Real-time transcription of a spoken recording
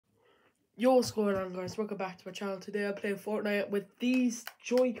Yo, what's going on, guys? Welcome back to my channel. Today I'm playing Fortnite with these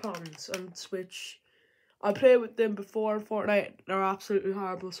Joy-Cons on Switch. I played with them before Fortnite. They're absolutely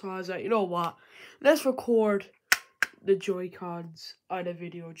horrible, so I was like, you know what? Let's record the Joy-Cons on a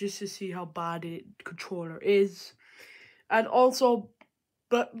video just to see how bad the controller is. And also,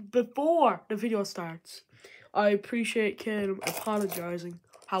 but before the video starts, I appreciate Ken apologizing.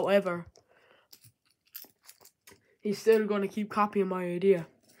 However, he's still going to keep copying my idea.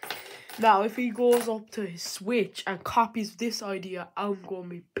 Now, if he goes up to his Switch and copies this idea, I'm going to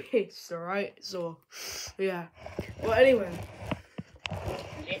be pissed, alright? So, yeah. But anyway.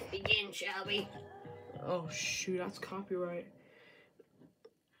 Let's begin, shall we? Oh, shoot, that's copyright.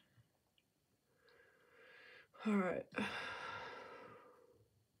 Alright.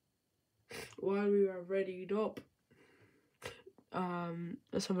 While we are readied up,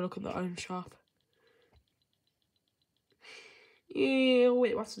 let's have a look at the item shop. Yeah,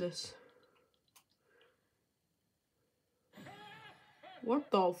 wait, what's this?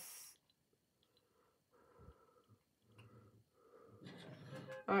 What the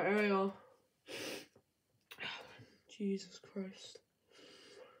Alright, here we go. Jesus Christ.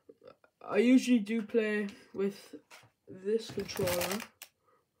 I usually do play with this controller,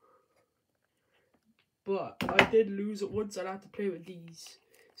 but I did lose it once and I had to play with these.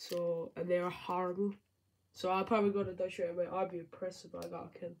 So, and they are horrible. So I'm probably gonna die straight away. I'd be impressed if I got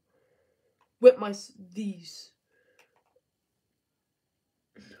a kill with these.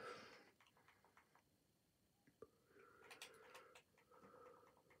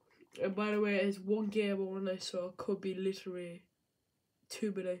 And by the way, it's one game only, so it could be literally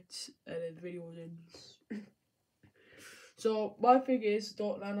 2 minutes and then the video ends. So my thing is,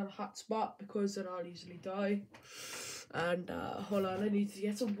 don't land on a hot spot because then I'll easily die. And hold on, I need to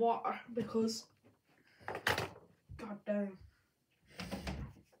get some water because god damn.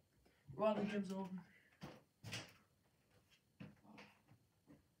 While the gym's open.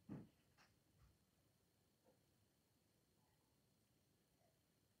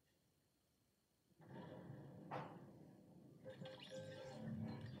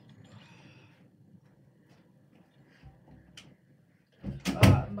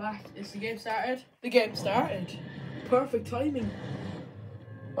 I'm back. Is the game started? The game started. Perfect timing.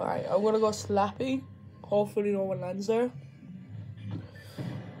 Alright, I'm gonna go slappy. Hopefully no one lands there.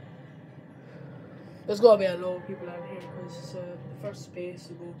 There's gotta be a lot of people out here because it's the first space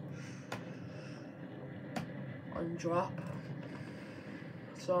to go on drop.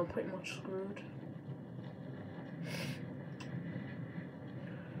 So I'm pretty much screwed.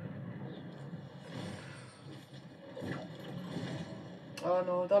 Oh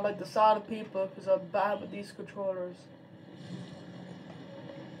no, I don't like the sound of people because I'm bad with these controllers.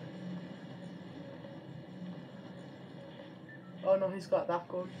 Oh no, he's got that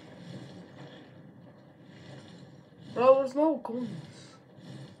gun. Bro, there's no guns.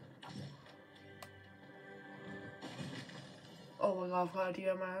 Oh my god, I've got a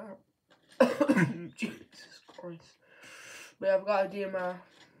DMR. Jesus Christ. But I've got a DMR,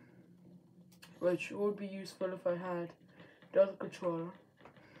 which would be useful if I had the other controller.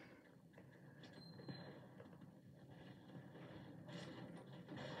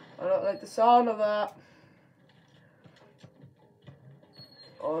 I don't like the sound of that.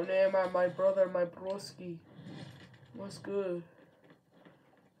 Oh, Neymar, my brother, my broski. What's good?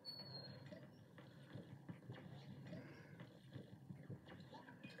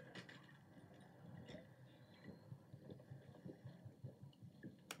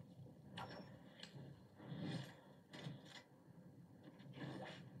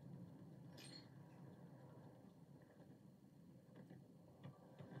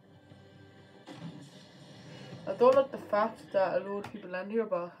 I don't like the fact that a load of people land here,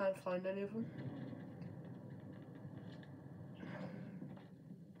 but I can't find any of them.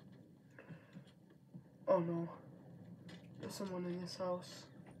 Oh no. There's someone in this house.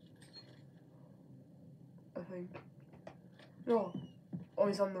 I think. No. Oh,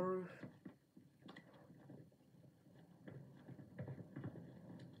 he's on the roof.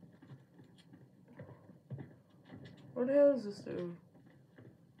 What the hell is this dude?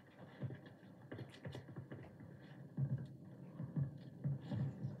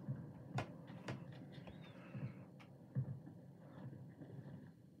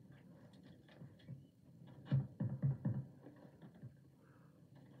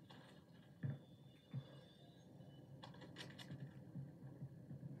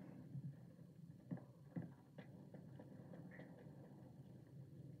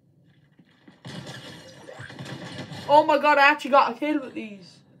 Oh my god, I actually got a kill with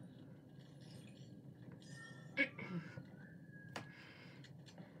these.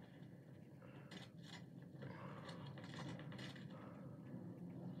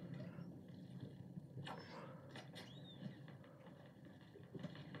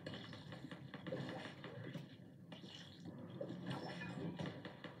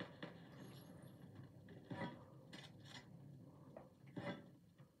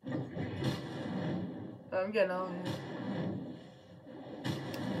 I'm getting out of here.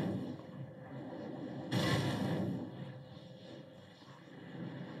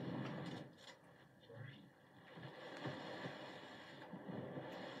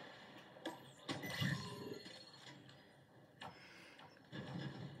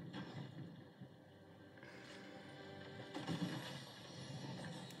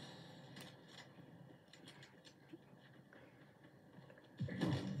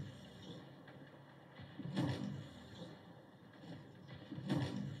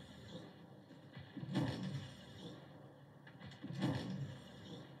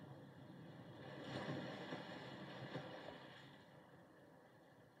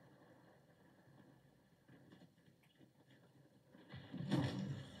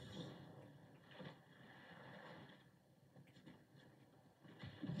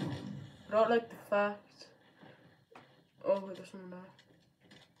 I don't like the fact. Oh, wait, there's someone there.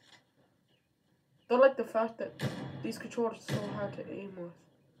 Don't like the fact that these controllers are so hard to aim with.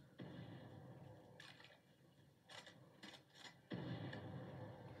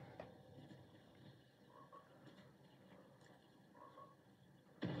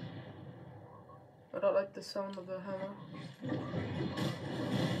 I don't like the sound of the hammer.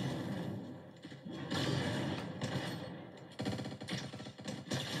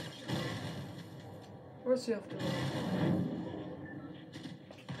 Where's the after one?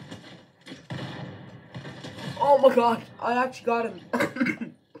 Oh my god, I actually got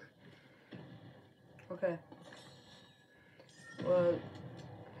him. Okay. Well,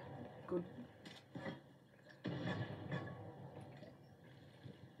 good.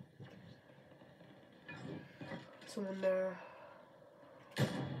 Someone there. Oh my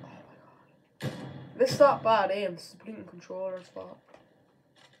god. This is not bad aim, this is a blinking controller's fault.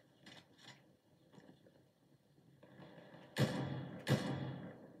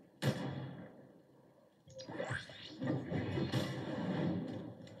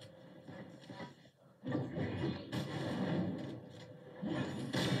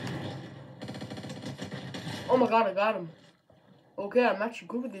 Oh my god, I got him. Okay, I'm actually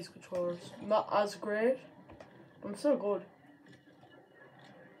good with these controllers. Not as great, but I'm still good.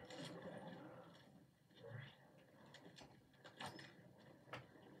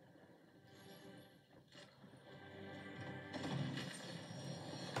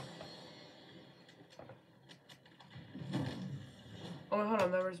 Oh, hold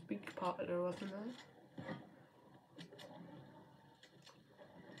on, there was a big part there, wasn't there?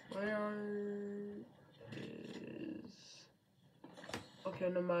 Where is... Okay,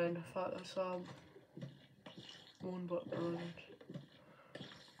 never mind. I thought I saw one, but there wasn't.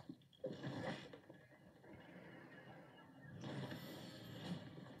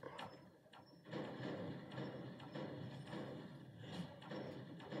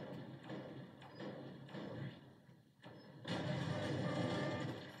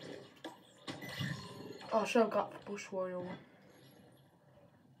 Oh, shit, I got the Bush Warrior one.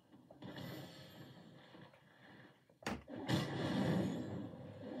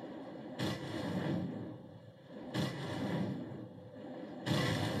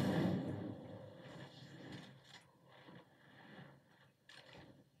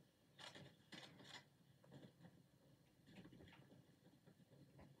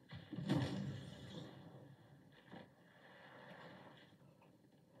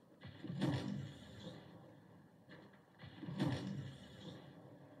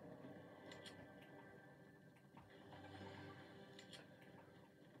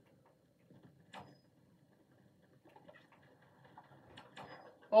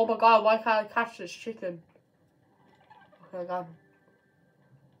 Oh my god, why can't I catch this chicken? Okay, I got him.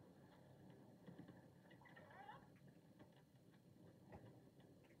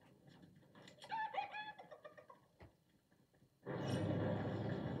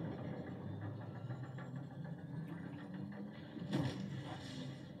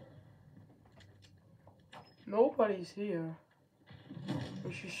 Nobody's here,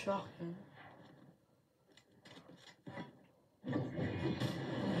 which is shocking.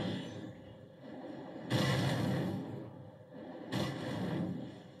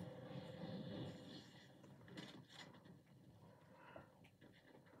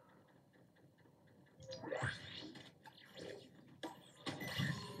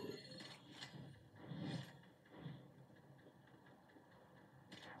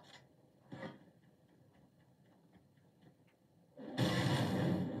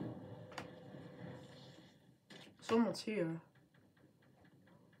 Someone's here.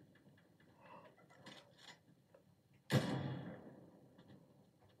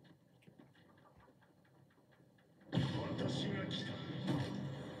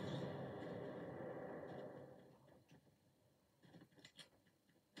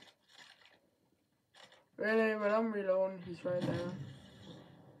 Really, when I'm reloading, he's right there.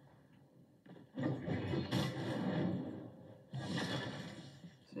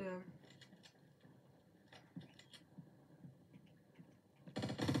 See him.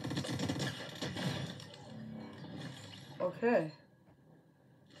 Okay.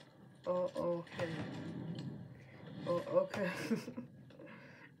 Oh, okay. Oh, okay.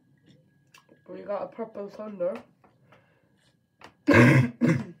 We got a purple thunder.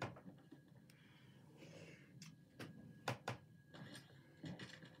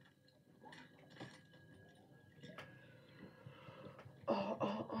 Oh.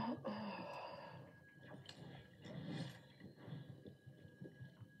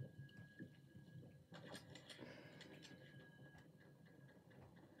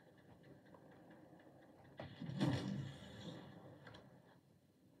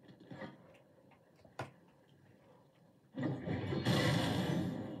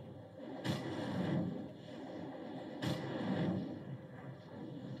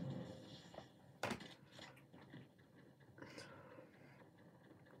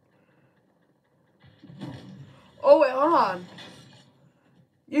 Oh wait, hold on.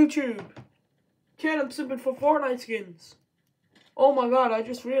 YouTube. Kid, I'm simping for Fortnite skins. Oh my god, I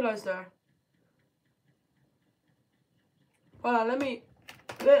just realized that. Hold on, let me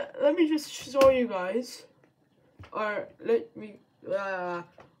just show you guys. Or let me I'm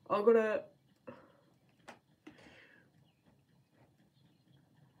gonna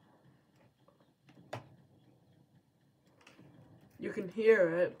you can hear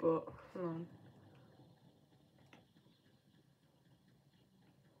it, but hold on.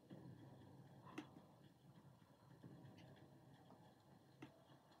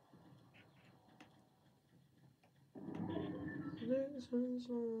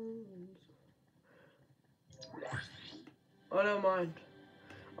 Oh, never mind.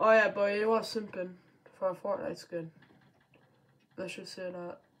 Oh yeah, but he was simping for a Fortnite skin. Let's just say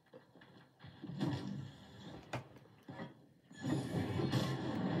that.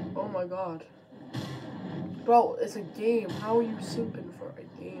 Oh my god. Bro, it's a game. How are you simping for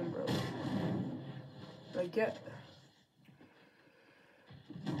a game, bro? Like, get...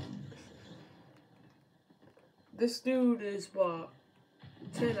 This dude is, what,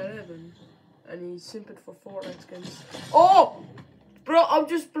 10, 11, and he's simping for Fortnite skins. Oh! Bro, I'm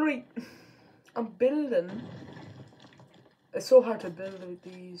building. It's so hard to build with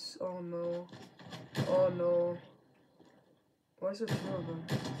these. Oh no. Oh no. Why is there two of them?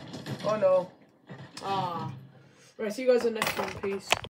 Oh no. Ah. Right, see you guys in the next one. Peace.